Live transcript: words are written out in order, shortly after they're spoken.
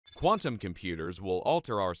Quantum computers will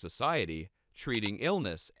alter our society, treating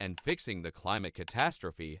illness and fixing the climate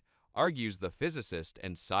catastrophe, argues the physicist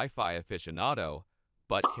and sci-fi aficionado.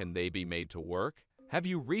 But can they be made to work? Have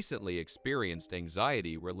you recently experienced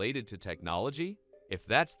anxiety related to technology? If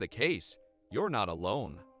that's the case, you're not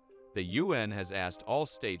alone. The UN has asked all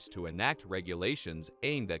states to enact regulations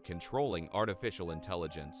aimed at controlling artificial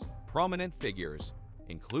intelligence. Prominent figures,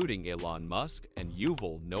 including Elon Musk and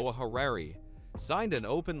Yuval Noah Harari, signed an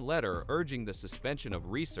open letter urging the suspension of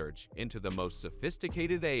research into the most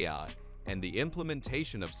sophisticated AI and the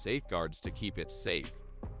implementation of safeguards to keep it safe,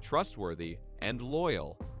 trustworthy, and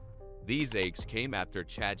loyal. These aches came after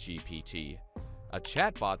ChatGPT, a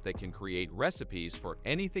chatbot that can create recipes for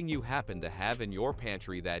anything you happen to have in your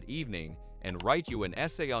pantry that evening and write you an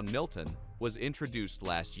essay on Milton, was introduced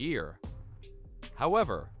last year.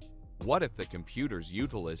 However, what if the computer's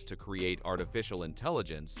utility to create artificial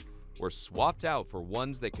intelligence were swapped out for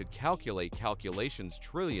ones that could calculate calculations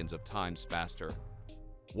trillions of times faster?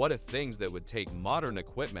 What if things that would take modern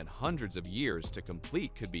equipment hundreds of years to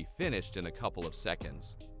complete could be finished in a couple of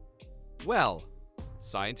seconds? Well,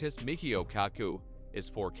 scientist Michio Kaku is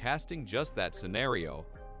forecasting just that scenario.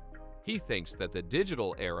 He thinks that the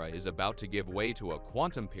digital era is about to give way to a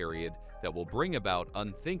quantum period that will bring about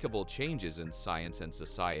unthinkable changes in science and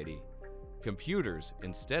society. Computers,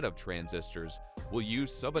 instead of transistors, will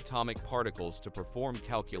use subatomic particles to perform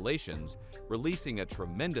calculations, releasing a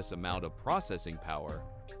tremendous amount of processing power.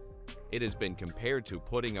 It has been compared to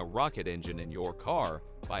putting a rocket engine in your car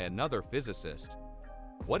by another physicist.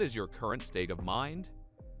 What is your current state of mind?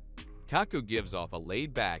 Kaku gives off a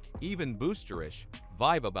laid-back, even boosterish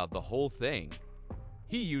vibe about the whole thing.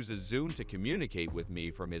 He uses Zoom to communicate with me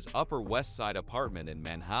from his Upper West Side apartment in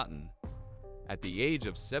Manhattan. At the age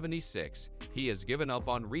of 76, he has given up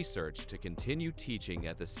on research to continue teaching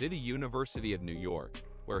at the City University of New York,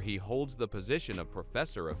 where he holds the position of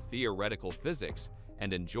professor of theoretical physics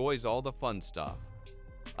and enjoys all the fun stuff.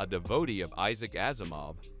 A devotee of Isaac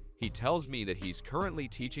Asimov, he tells me that he's currently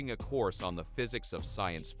teaching a course on the physics of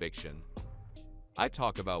science fiction. I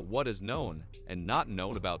talk about what is known and not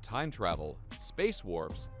known about time travel, space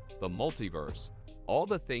warps, the multiverse, all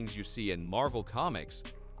the things you see in Marvel Comics.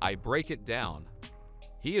 I break it down.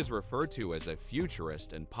 He is referred to as a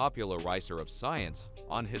futurist and popularizer of science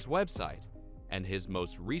on his website, and his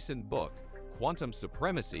most recent book, Quantum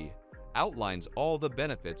Supremacy, outlines all the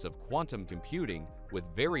benefits of quantum computing with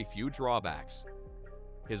very few drawbacks.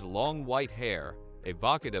 His long white hair,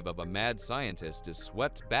 evocative of a mad scientist, is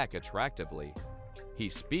swept back attractively. He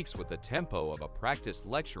speaks with the tempo of a practiced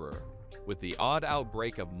lecturer, with the odd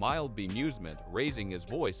outbreak of mild bemusement raising his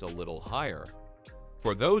voice a little higher.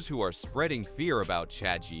 For those who are spreading fear about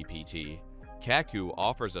ChatGPT, Kaku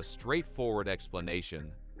offers a straightforward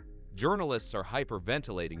explanation. Journalists are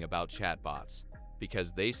hyperventilating about chatbots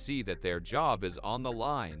because they see that their job is on the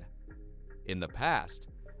line. In the past,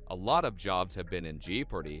 a lot of jobs have been in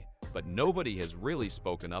jeopardy, but nobody has really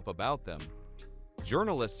spoken up about them.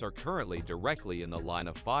 Journalists are currently directly in the line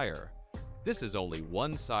of fire. This is only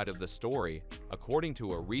one side of the story. According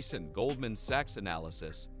to a recent Goldman Sachs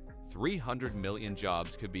analysis, 300 million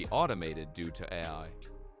jobs could be automated due to AI.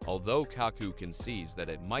 Although Kaku concedes that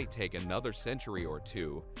it might take another century or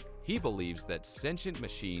two, he believes that sentient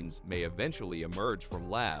machines may eventually emerge from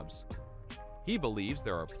labs. He believes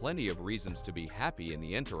there are plenty of reasons to be happy in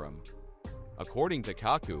the interim. According to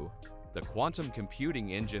Kaku, the quantum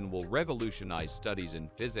computing engine will revolutionize studies in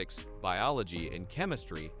physics, biology, and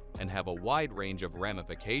chemistry and have a wide range of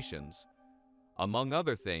ramifications. Among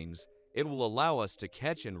other things, it will allow us to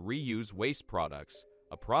catch and reuse waste products,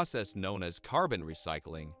 a process known as carbon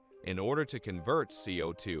recycling, in order to convert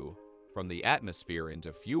CO2 from the atmosphere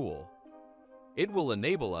into fuel. It will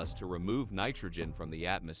enable us to remove nitrogen from the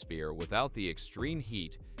atmosphere without the extreme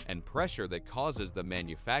heat and pressure that causes the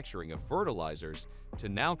manufacturing of fertilizers to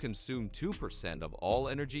now consume 2% of all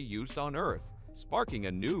energy used on Earth, sparking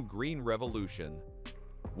a new green revolution.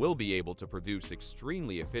 We'll be able to produce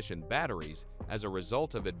extremely efficient batteries as a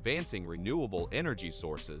result of advancing renewable energy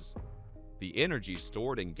sources. The energy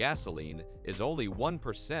stored in gasoline is only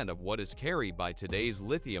 1% of what is carried by today's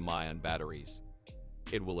lithium-ion batteries.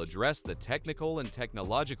 It will address the technical and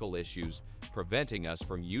technological issues preventing us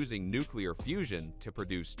from using nuclear fusion to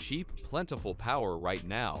produce cheap, plentiful power right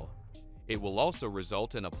now. It will also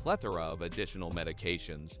result in a plethora of additional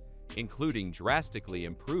medications, including drastically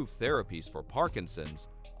improved therapies for Parkinson's,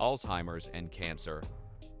 Alzheimer's, and cancer.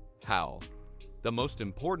 How? The most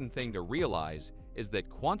important thing to realize is that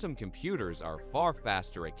quantum computers are far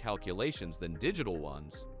faster at calculations than digital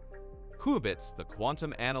ones. Qubits, the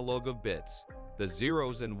quantum analog of bits, The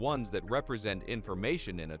zeros and ones that represent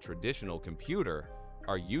information in a traditional computer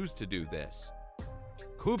are used to do this.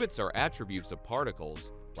 Qubits are attributes of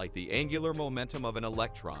particles, like the angular momentum of an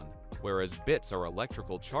electron, whereas bits are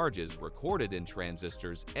electrical charges recorded in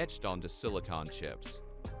transistors etched onto silicon chips.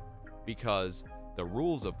 Because the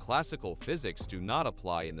rules of classical physics do not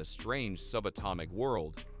apply in the strange subatomic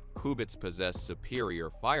world, qubits possess superior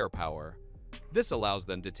firepower. This allows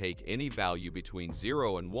them to take any value between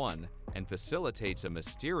 0 and 1 and facilitates a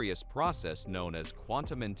mysterious process known as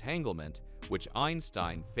quantum entanglement, which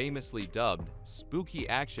Einstein famously dubbed spooky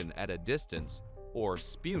action at a distance, or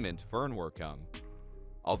Spunentfernwirkung.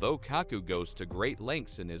 Although Kaku goes to great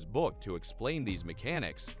lengths in his book to explain these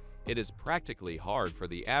mechanics, it is practically hard for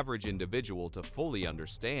the average individual to fully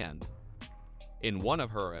understand. In one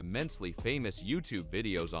of her immensely famous YouTube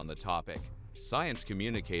videos on the topic, science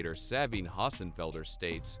communicator Sabine Hossenfelder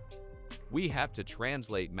states, "We have to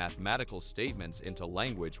translate mathematical statements into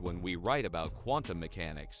language when we write about quantum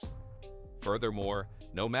mechanics. Furthermore,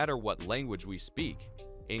 no matter what language we speak,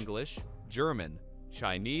 English, German,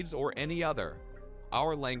 Chinese, or any other,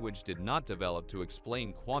 our language did not develop to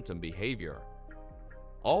explain quantum behavior.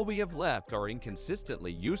 All we have left are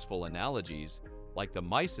inconsistently useful analogies, like the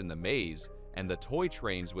mice in the maze and the toy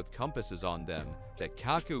trains with compasses on them that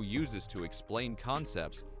Kaku uses to explain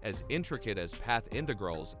concepts as intricate as path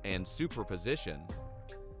integrals and superposition.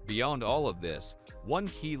 Beyond all of this, one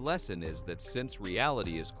key lesson is that since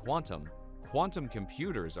reality is quantum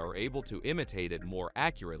computers are able to imitate it more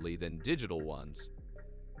accurately than digital ones."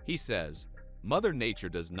 He says, "Mother Nature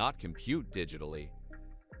does not compute digitally.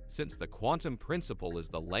 Since the quantum principle is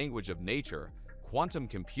the language of nature, quantum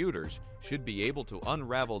computers should be able to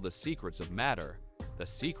unravel the secrets of matter, the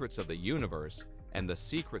secrets of the universe, and the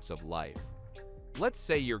secrets of life." Let's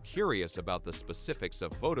say you're curious about the specifics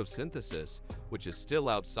of photosynthesis, which is still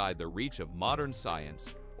outside the reach of modern science,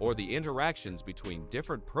 or the interactions between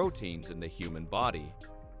different proteins in the human body.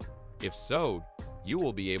 If so, you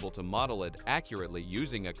will be able to model it accurately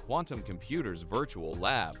using a quantum computer's virtual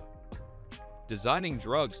lab. Designing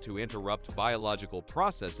drugs to interrupt biological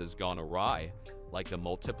processes gone awry, like the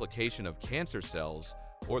multiplication of cancer cells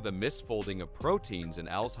or the misfolding of proteins in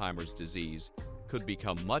Alzheimer's disease, could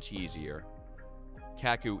become much easier.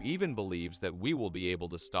 Kaku even believes that we will be able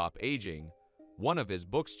to stop aging. One of his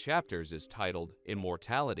book's chapters is titled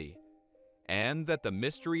Immortality, and that the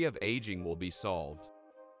mystery of aging will be solved.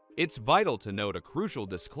 It's vital to note a crucial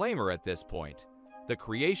disclaimer at this point. The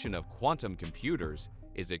creation of quantum computers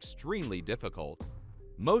is extremely difficult.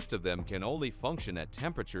 Most of them can only function at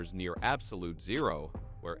temperatures near absolute zero,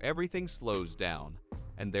 where everything slows down,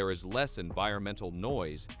 and there is less environmental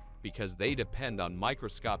noise because they depend on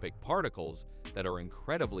microscopic particles that are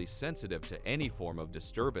incredibly sensitive to any form of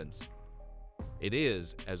disturbance. It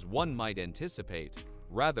is, as one might anticipate,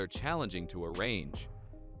 rather challenging to arrange.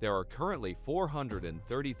 There are currently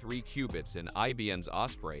 433 qubits in IBM's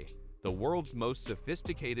Osprey, the world's most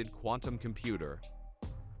sophisticated quantum computer.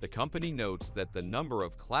 The company notes that the number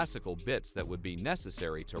of classical bits that would be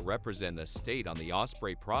necessary to represent a state on the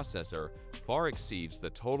Osprey processor far exceeds the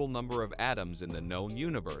total number of atoms in the known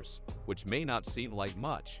universe, which may not seem like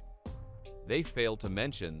much. They fail to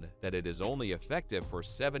mention that it is only effective for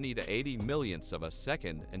 70 to 80 millionths of a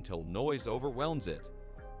second until noise overwhelms it.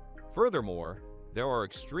 Furthermore, there are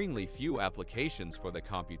extremely few applications for the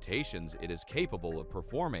computations it is capable of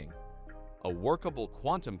performing. A workable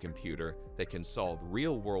quantum computer that can solve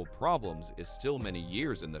real-world problems is still many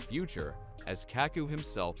years in the future, as Kaku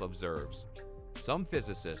himself observes. Some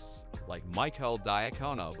physicists, like Mikhail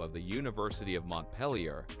Diakonov of the University of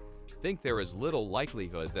Montpellier, think there is little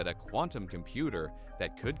likelihood that a quantum computer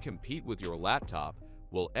that could compete with your laptop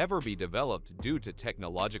will ever be developed due to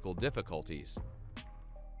technological difficulties.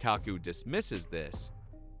 Kaku dismisses this.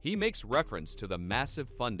 He makes reference to the massive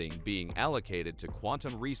funding being allocated to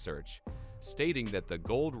quantum research, stating that the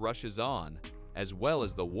gold rush is on, as well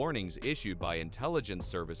as the warnings issued by intelligence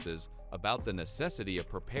services about the necessity of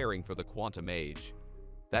preparing for the quantum age.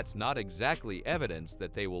 That's not exactly evidence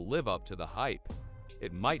that they will live up to the hype.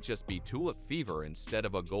 It might just be tulip fever instead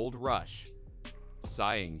of a gold rush.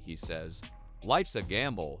 Sighing, he says, "Life's a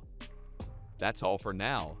gamble." That's all for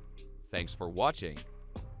now. Thanks for watching.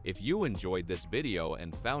 If you enjoyed this video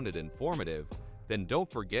and found it informative, then don't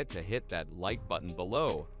forget to hit that like button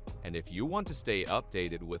below. And if you want to stay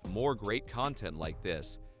updated with more great content like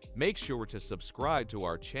this, make sure to subscribe to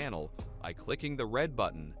our channel by clicking the red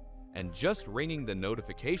button and just ringing the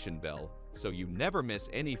notification bell so you never miss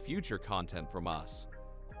any future content from us.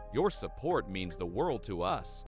 Your support means the world to us.